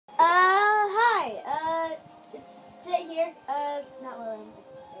it's Jay here. Not William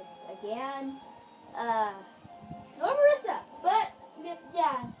again. Or Marissa, but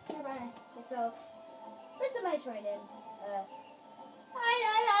yeah, here by myself. Marissa might join in.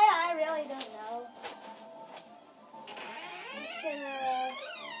 I really don't know. I'm just gonna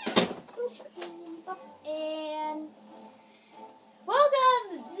and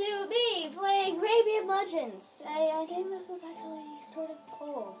welcome to me playing Arabian Legends. I think this is actually sort of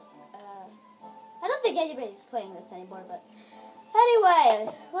old. I don't think anybody's playing this anymore, but anyway,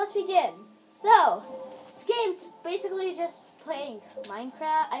 let's begin. So, this game's basically just playing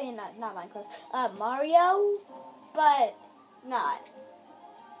Minecraft. I mean, not Minecraft. Mario, but not.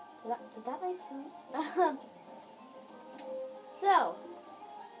 Does that make sense? So,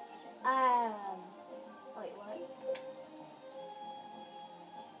 wait, what?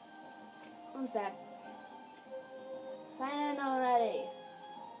 One sec. Sign in already.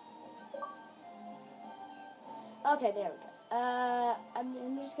 Okay, there we go.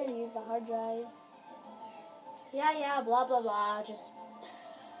 I'm just gonna use the hard drive. Yeah, blah, blah, blah. Just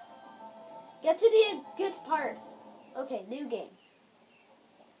get to the good part. Okay, new game.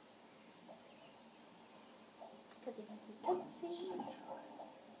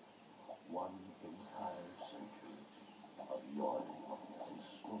 One entire century of yawning and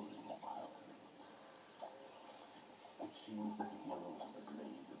snoring wildly. It seems that the heroes of the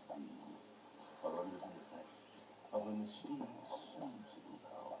Glade of Dreams are under the effect of a mysterious soothing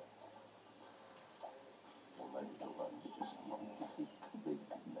power. Well, my little ones just need a big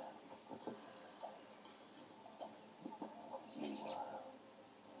nap. Meanwhile,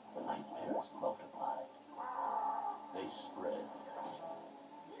 the nightmares multiply. They spread.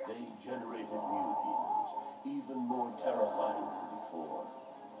 They generated new demons, even more terrifying than before.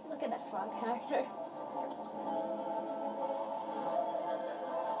 Look at that frog character.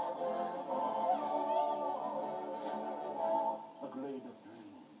 The Glade of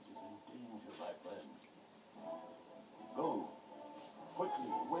Dreams is in danger, my friend. Go, quickly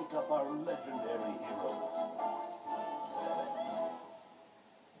wake up our legendary heroes.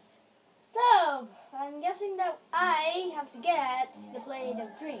 So, I'm guessing that I have to get the Blade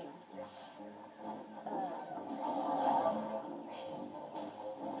of Dreams.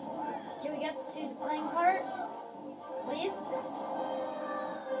 Can we get to the playing part? Please?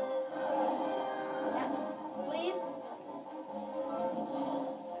 Yeah, please?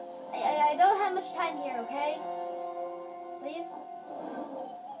 I don't have much time here, okay? Please?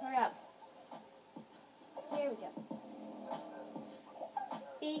 Hurry up. Here we go.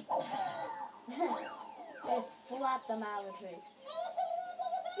 Beep. Just slap them out of the tree.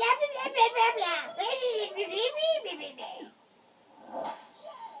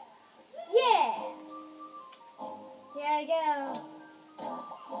 Yeah! Here I go.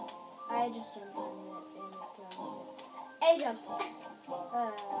 I just jumped in it. A jump.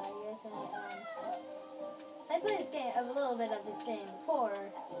 Yes, I played this game, a little bit of this game before.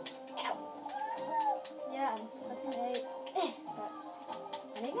 Yeah, I'm pressing A.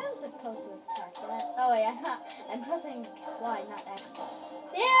 I think I'm supposed to attack that. Oh yeah, I'm pressing Y, not X.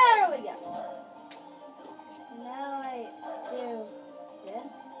 There we go. Now I do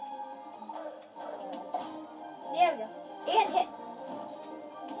this. There we go. And hit.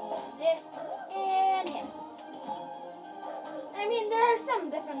 And there. And hit. I mean, there are some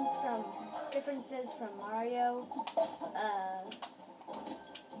differences from Mario.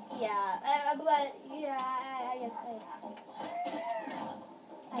 Yeah, but yeah, I guess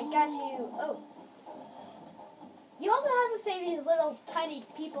I got you. Oh. You also have to save these little tiny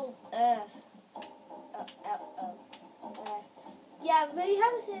people. Yeah, but you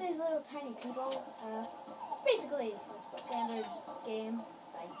have to save these little tiny people. It's basically a standard game.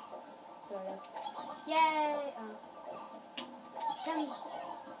 Like, sort of. Yay! Come.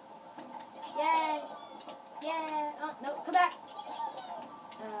 Yay! Yeah! Oh, no, come back!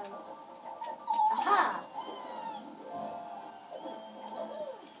 Aha!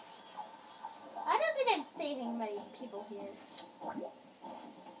 I don't think I'm saving many people here.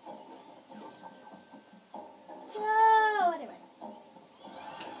 So, anyway.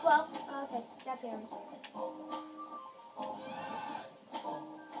 Well, okay, that's him.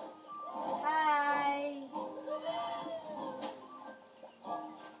 Hi.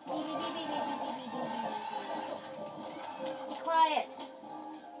 Beep, beep, beep, beep, beep, beep, beep, beep, beep, beep. Be quiet.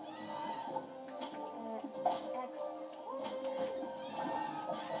 X.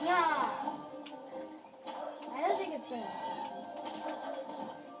 Yeah. I don't think it's going to.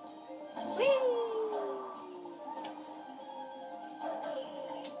 Whee!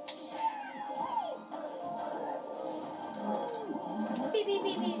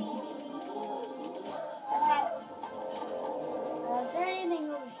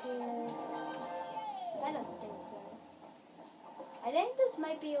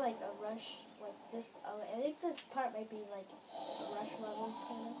 be like a rush, like this. Oh, I think this part might be like a rush level,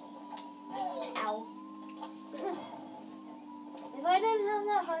 sort of. Ow. If I didn't have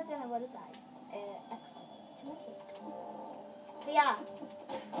that heart, then I would have died. But yeah,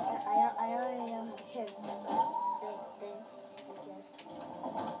 I already hit things, I guess.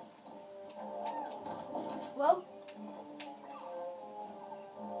 Whoa.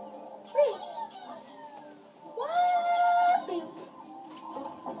 Wait. What? Beep.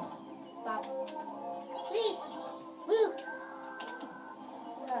 Bop. Wait. Woo.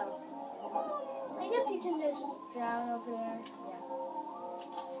 Oh. I guess you can just drown over there. Yeah.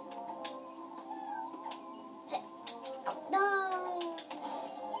 Hey. Oh, no.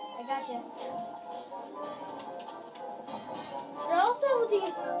 I gotcha. There are also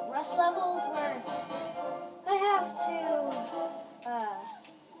these rush levels where I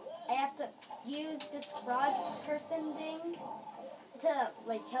have to use this frog person thing to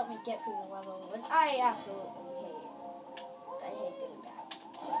like help me get through the level, which I absolutely hate. I hate doing that.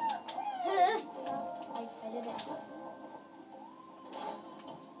 I did it.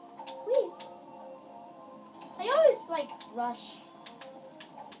 Whee! I always like rush.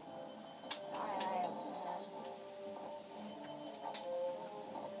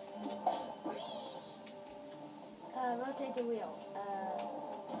 Rotate the wheel.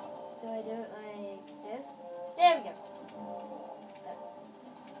 Do I do it like this? There we go.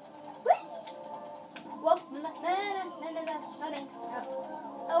 Whee! Whoa! No, thanks.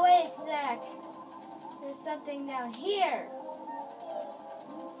 Oh, wait a sec. There's something down here.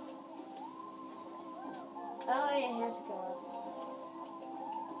 Oh, I have to go up.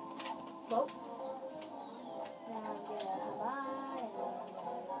 Whoa. Now I'm gonna fly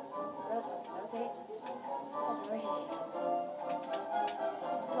and rotate. Somewhere here.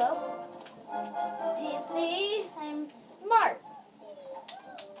 Whoa. You see? I'm smart.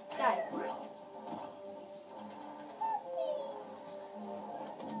 Die.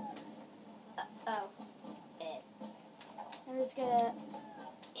 Oh. I'm just gonna...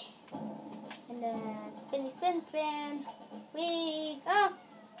 And then spinny spin. Whee! Oh!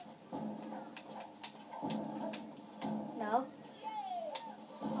 No.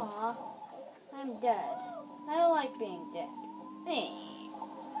 Aw. I'm dead. I don't like being dead.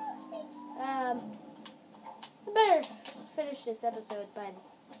 I better finish this episode by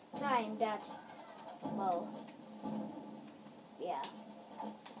the time that, well, yeah.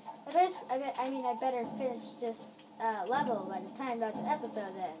 I better finish this level by the time that the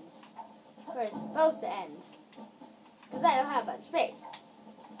episode ends. Where it's supposed to end. Because I don't have much space.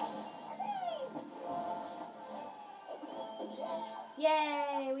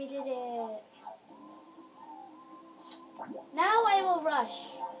 Yay, we did it. Now I will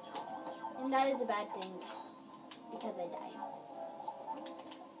rush. And that is a bad thing. Because I died.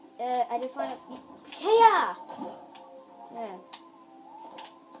 I just want to... Yeah! Yeah.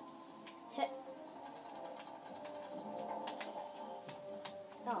 Hit.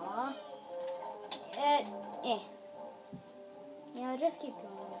 Aww. Yeah, just keep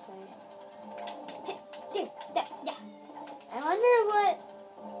going this way. Yeah. I wonder what,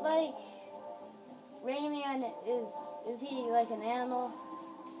 like... Rahman is he like an animal?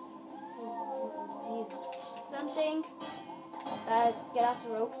 He's something. Get off the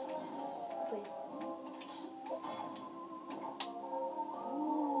ropes, please.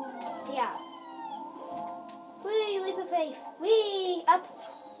 Yeah. Wee, leap of faith. Wee, up.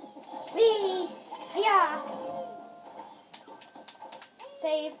 Wee, yeah.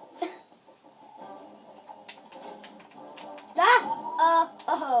 Save.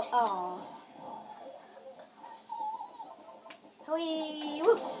 Oh. Wee,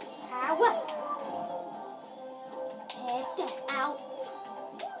 woo, ow, head out.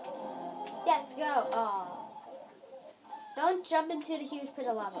 Yes, go. Oh. Don't jump into the huge pit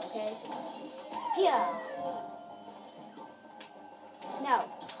of lava, okay? Here. No.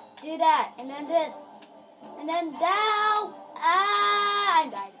 Do that, and then this, and then down. I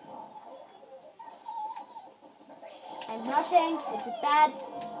died. I'm rushing. It's a bad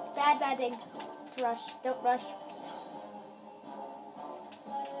thing to rush. Don't rush.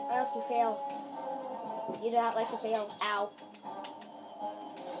 Or else you fail. You do not like to fail. Ow.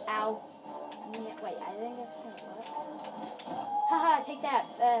 Ow. Wait, I think what? Haha, take that.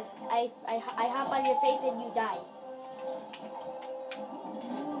 I hop on your face and you die.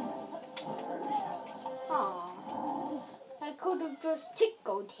 Aww. I could have just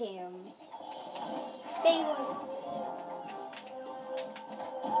tickled him. They was...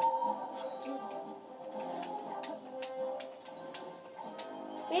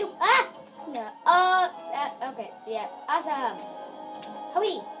 Ah! No. Okay, yeah. Awesome.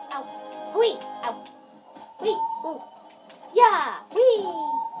 Howee! Ow! Howee! Ow! Wee! Ooh! Yeah! Wee!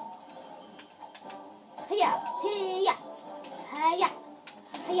 Hiya! Hiya! Hiya!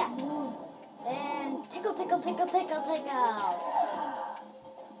 Hiya! And tickle, tickle, tickle, tickle, tickle.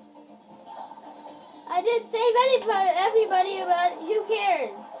 I didn't save everybody, but who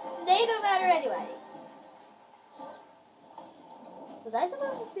cares? They don't matter anyway. Was I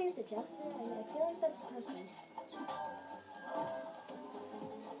supposed to save the jester? I feel like that's a person.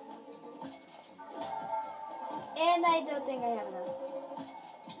 And I don't think I have enough.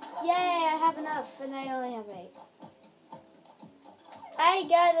 Yay, I have enough, and I only have 8. I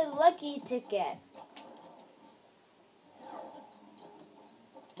got a lucky ticket.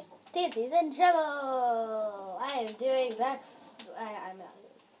 Nancy's in trouble. I am doing that. I'm not.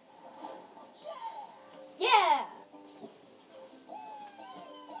 Yeah.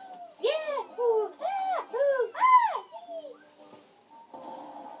 Yeah. Ooh, ah, ooh, ah, ee.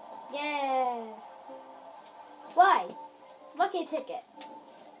 Yeah. Why? Lucky ticket.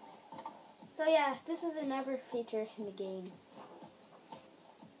 So yeah, this is another feature in the game.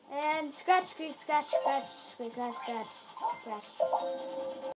 And scratch, scratch, scratch, scratch, scratch, scratch, scratch.